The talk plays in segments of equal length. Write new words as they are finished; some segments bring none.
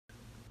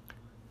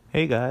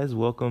Hey guys,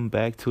 welcome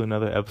back to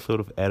another episode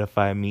of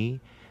Edify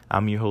Me.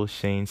 I'm your host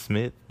Shane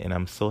Smith, and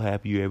I'm so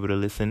happy you're able to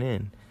listen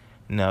in.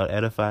 Now,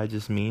 edify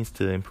just means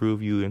to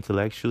improve you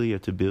intellectually or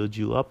to build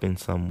you up in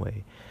some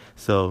way.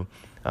 So,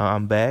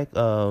 I'm back.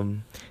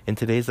 In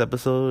today's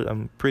episode,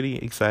 I'm pretty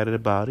excited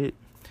about it.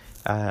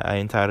 I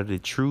entitled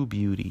it "True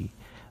Beauty,"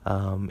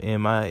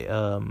 and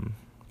my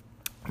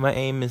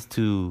aim is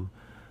to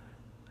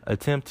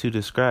attempt to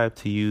describe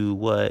to you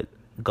what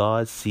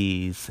God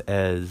sees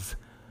as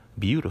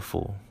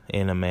beautiful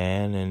in a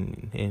man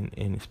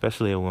and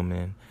especially a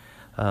woman.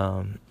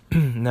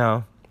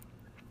 Now,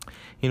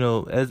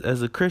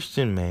 as a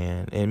Christian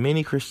man, and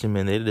many Christian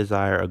men, they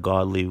desire a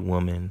godly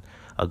woman,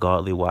 a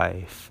godly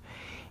wife.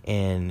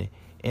 And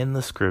in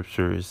the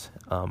scriptures,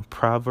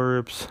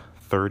 Proverbs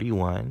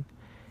 31,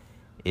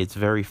 it's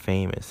very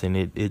famous, and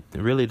it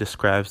really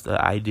describes the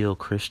ideal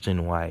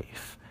Christian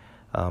wife.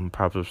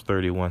 Proverbs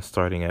 31,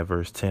 starting at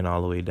verse 10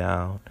 all the way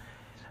down.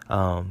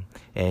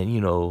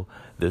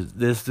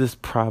 This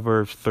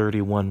Proverbs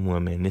 31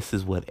 woman, this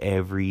is what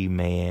every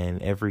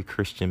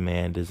Christian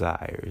man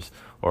desires,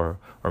 or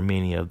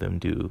many of them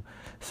do.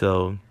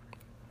 So,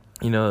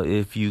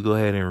 if you go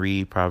ahead and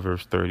read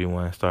Proverbs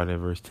 31, start at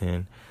verse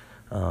 10,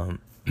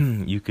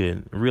 you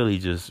can really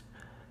just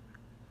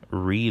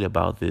read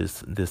about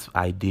this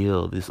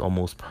ideal, this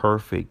almost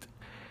perfect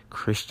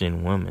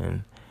Christian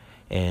woman.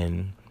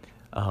 And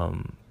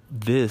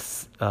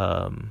this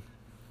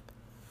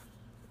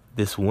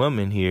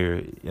woman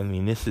here, I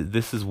mean, this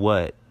is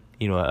what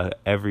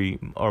every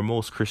or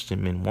most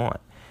Christian men want.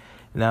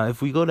 Now,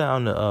 if we go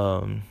down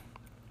to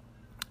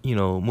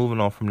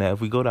moving on from that,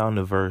 if we go down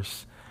to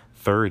verse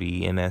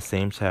 30 in that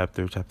same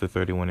chapter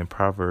 31 in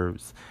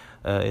Proverbs,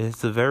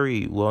 it's a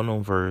very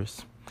well-known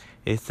verse.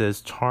 It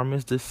says, "Charm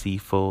is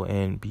deceitful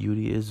and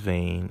beauty is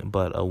vain,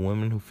 but a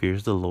woman who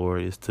fears the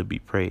Lord is to be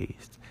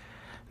praised."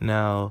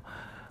 Now,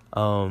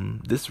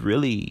 this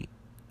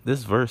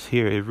verse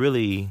here, it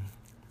really,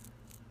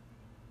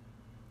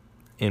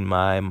 in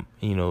my,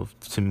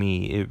 to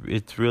me,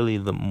 it's really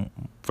the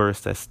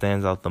verse that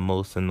stands out the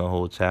most in the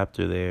whole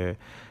chapter there,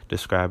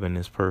 describing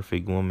this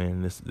perfect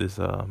woman, this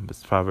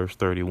Proverbs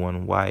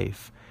 31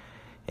 wife.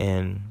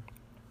 And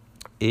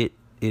it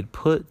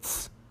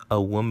puts a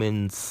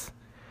woman's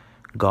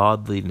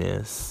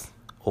godliness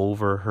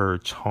over her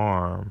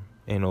charm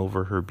and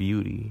over her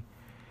beauty.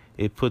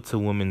 It puts a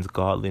woman's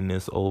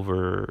godliness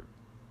over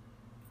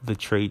the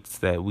traits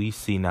that we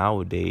see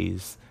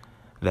nowadays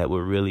that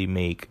would really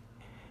make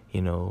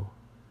an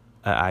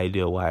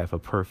ideal wife, a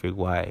perfect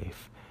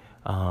wife.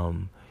 I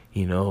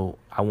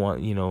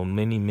want,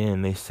 many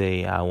men, they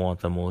say, I want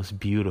the most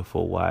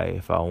beautiful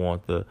wife. I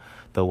want the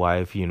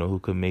wife, who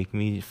could make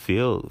me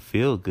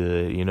feel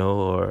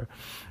good,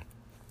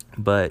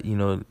 but,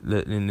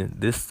 in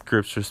this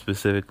scripture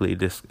specifically,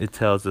 it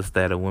tells us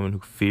that a woman who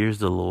fears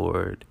the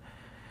Lord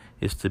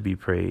is to be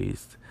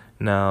praised.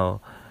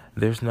 Now,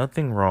 there's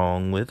nothing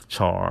wrong with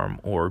charm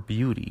or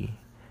beauty,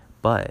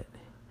 but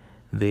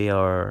they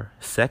are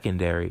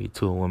secondary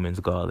to a woman's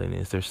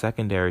godliness. They're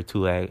secondary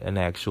to an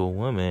actual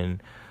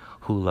woman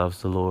who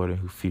loves the Lord and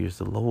who fears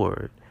the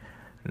Lord.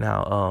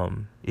 Now,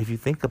 if you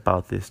think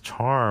about this,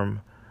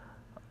 charm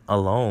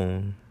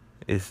alone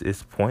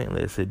is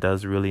pointless. It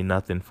does really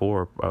nothing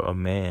for a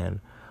man,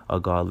 a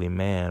godly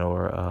man,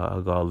 or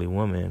a godly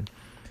woman.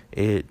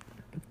 It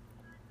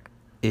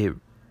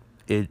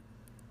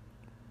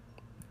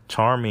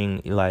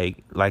charming,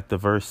 like the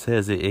verse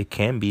says, it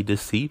can be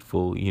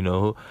deceitful.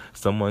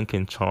 Someone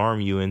can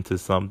charm you into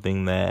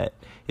something that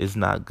is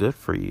not good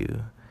for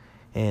you.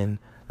 And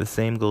the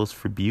same goes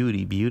for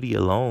beauty. Beauty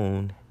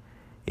alone,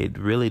 it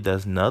really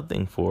does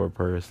nothing for a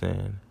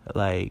person.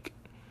 Like,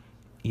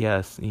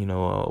 yes,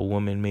 a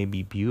woman may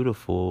be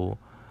beautiful,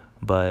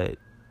 but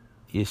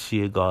is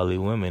she a godly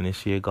woman? Is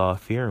she a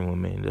God-fearing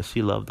woman? Does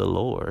she love the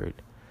Lord?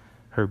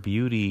 Her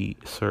beauty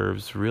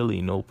serves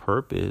really no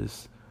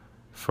purpose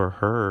for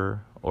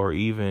her or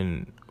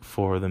even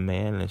for the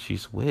man that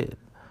she's with,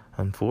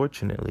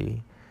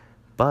 unfortunately.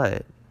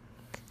 But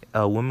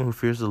a woman who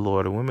fears the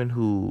Lord, a woman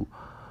who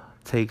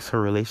takes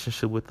her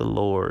relationship with the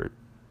Lord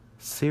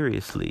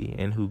seriously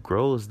and who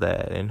grows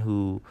that and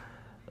who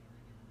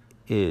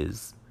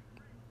is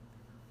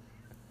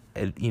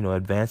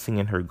advancing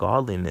in her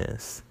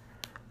godliness,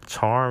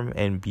 charm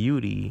and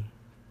beauty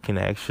can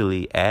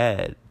actually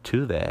add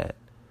to that.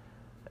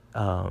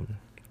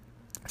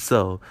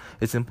 So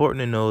it's important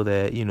to know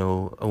that,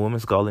 a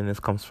woman's godliness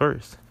comes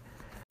first.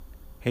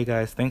 Hey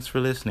guys, thanks for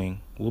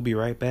listening. We'll be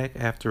right back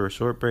after a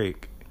short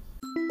break.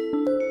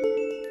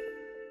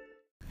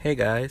 Hey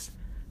guys,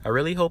 I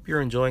really hope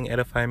you're enjoying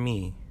Edify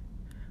Me.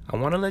 I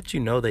want to let you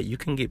know that you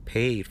can get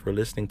paid for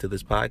listening to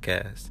this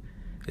podcast.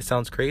 It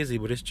sounds crazy,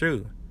 but it's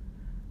true.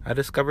 I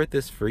discovered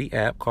this free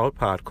app called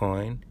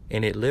Podcoin,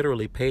 and it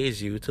literally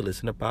pays you to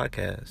listen to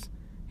podcasts.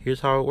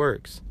 Here's how it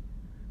works.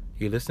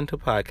 You listen to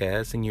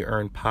podcasts and you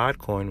earn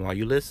Podcoin while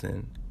you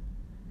listen.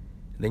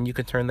 Then you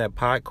can turn that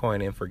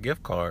Podcoin in for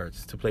gift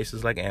cards to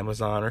places like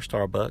Amazon or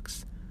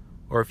Starbucks.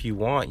 Or if you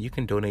want, you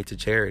can donate to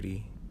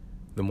charity.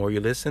 The more you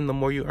listen, the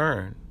more you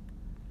earn.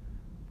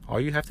 All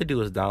you have to do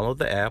is download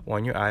the app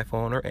on your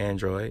iPhone or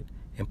Android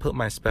and put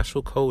my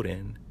special code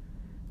in.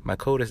 My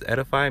code is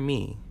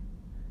EdifyMe.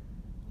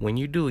 When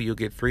you do, you'll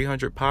get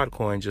 300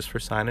 Podcoin just for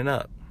signing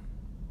up.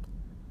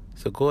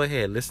 So go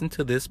ahead, listen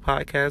to this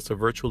podcast or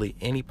virtually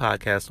any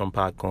podcast on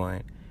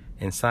Podcoin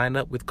and sign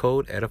up with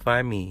code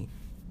EdifyMe.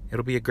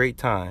 It'll be a great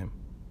time.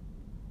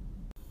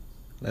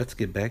 Let's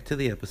get back to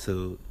the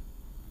episode.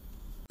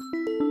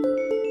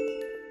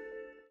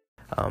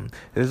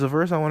 There's a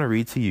verse I want to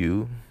read to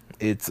you.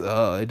 It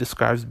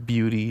describes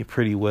beauty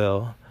pretty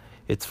well.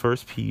 It's 1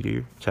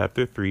 Peter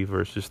chapter 3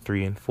 verses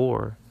 3 and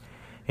 4.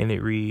 And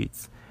it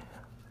reads,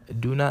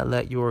 "Do not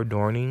let your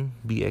adorning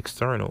be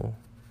external,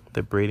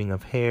 the braiding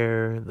of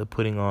hair, the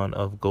putting on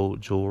of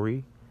gold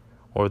jewelry,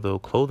 or the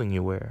clothing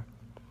you wear.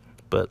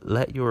 But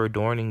let your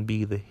adorning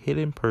be the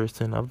hidden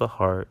person of the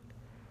heart,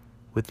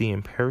 with the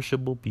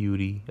imperishable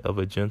beauty of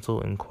a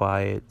gentle and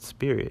quiet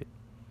spirit,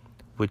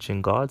 which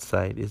in God's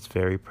sight is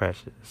very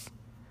precious."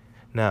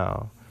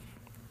 Now,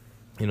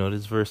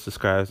 this verse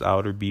describes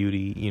outer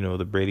beauty,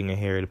 the braiding of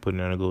hair, the putting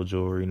on of gold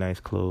jewelry,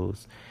 nice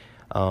clothes.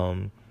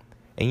 And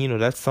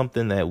that's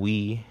something that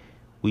we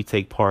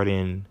take part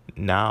in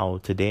now,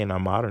 today, in our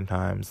modern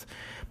times.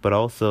 But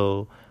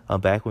also,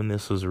 back when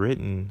this was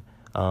written,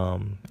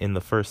 in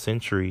the first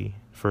century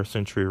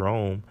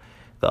Rome,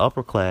 the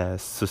upper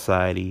class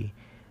society,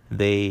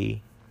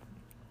 they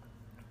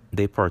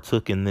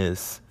partook in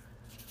this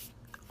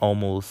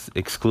almost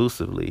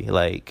exclusively,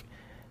 like,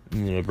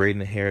 braiding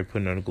the hair,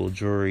 putting on the gold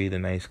jewelry, the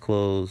nice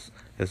clothes,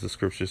 as the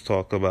scriptures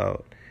talk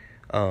about.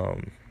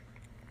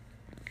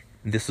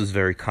 This was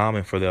very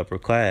common for the upper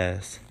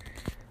class.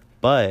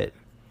 But,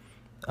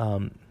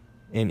 and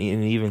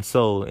even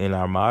so, in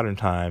our modern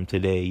time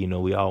today,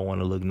 we all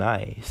want to look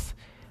nice.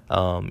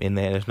 And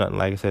there's nothing,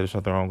 like I said, there's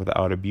nothing wrong with the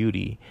outer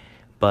beauty.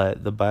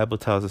 But the Bible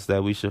tells us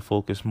that we should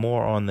focus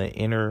more on the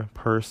inner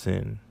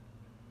person,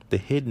 the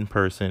hidden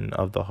person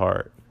of the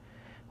heart,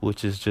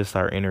 which is just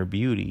our inner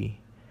beauty.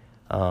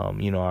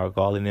 Our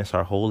godliness,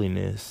 our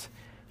holiness,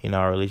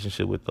 our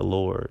relationship with the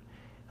Lord.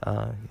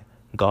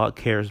 God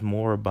cares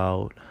more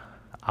about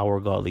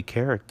our godly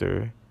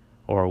character,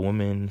 or a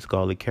woman's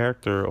godly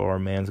character, or a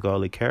man's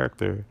godly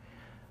character,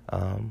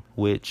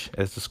 which,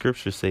 as the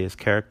scriptures say, is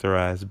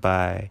characterized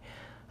by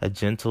a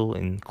gentle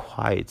and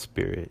quiet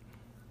spirit.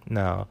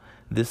 Now,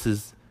 this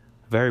is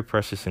very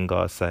precious in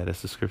God's sight.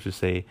 As the scriptures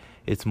say,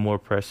 it's more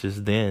precious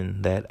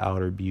than that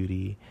outer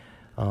beauty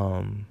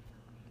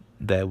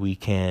that we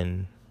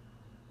can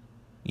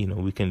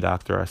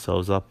doctor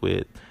ourselves up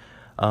with.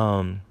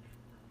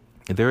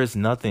 There is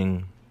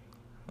nothing,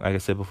 like I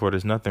said before,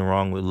 there's nothing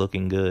wrong with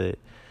looking good.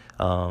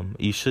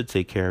 You should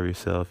take care of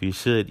yourself. You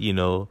should,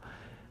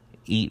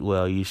 eat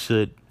well. You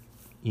should,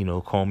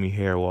 comb your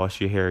hair,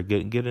 wash your hair,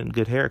 get a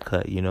good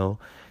haircut,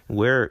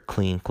 wear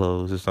clean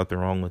clothes. There's nothing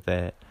wrong with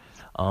that.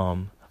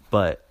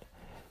 But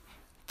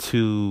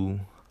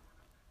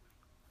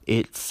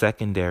it's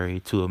secondary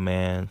to a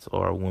man's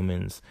or a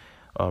woman's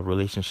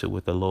relationship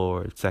with the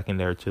Lord,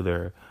 secondary to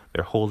their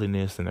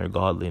holiness and their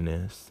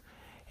godliness.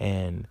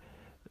 And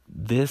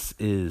this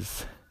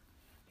is,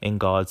 in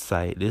God's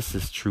sight, this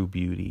is true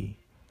beauty.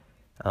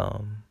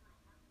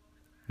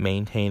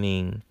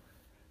 Maintaining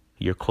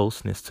your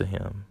closeness to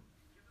Him,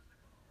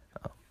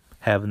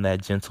 having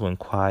that gentle and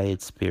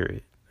quiet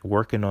spirit,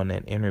 working on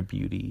that inner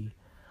beauty,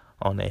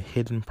 on that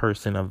hidden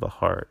person of the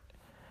heart.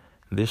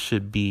 This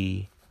should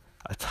be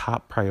a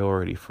top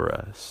priority for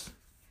us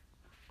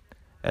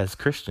as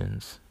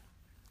Christians.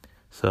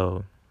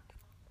 So,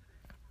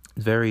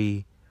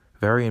 very,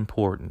 very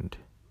important.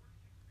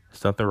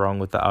 There's nothing wrong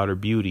with the outer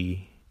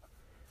beauty,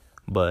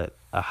 but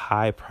a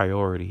high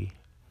priority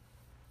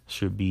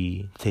should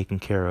be taking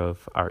care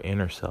of our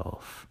inner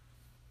self,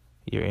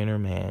 your inner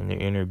man, your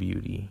inner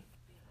beauty.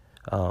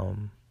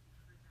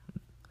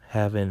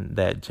 Having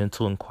that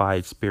gentle and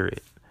quiet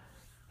spirit,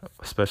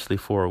 especially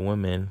for a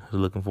woman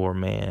who's looking for a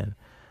man.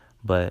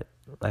 But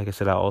like I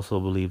said, I also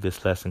believe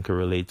this lesson could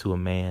relate to a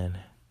man,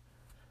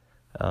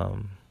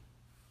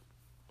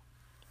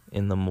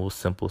 in the most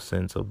simple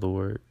sense of the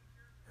word,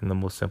 in the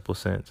most simple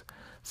sense.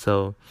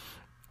 So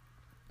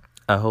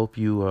I hope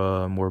you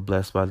were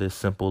blessed by this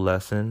simple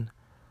lesson.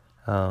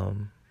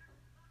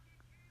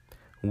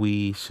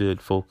 We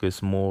should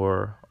focus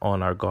more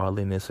on our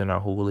godliness and our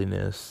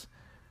holiness,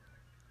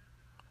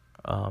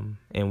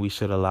 and we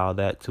should allow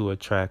that to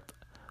attract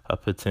a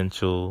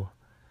potential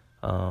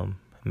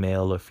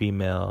male or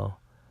female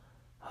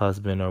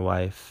husband or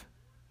wife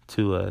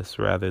to us,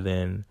 rather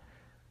than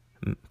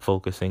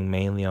focusing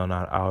mainly on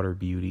our outer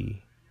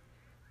beauty,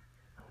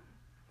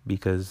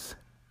 because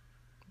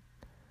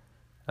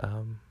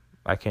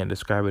I can't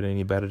describe it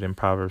any better than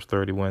Proverbs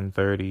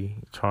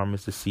 31:30. Charm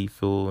is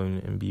deceitful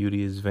and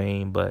beauty is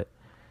vain, but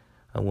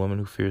a woman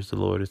who fears the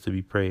Lord is to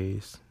be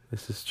praised.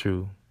 This is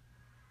true.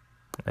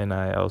 And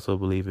I also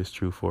believe it's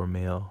true for a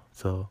male.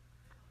 So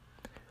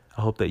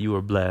I hope that you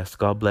are blessed.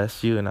 God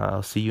bless you, and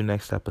I'll see you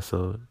next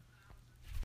episode.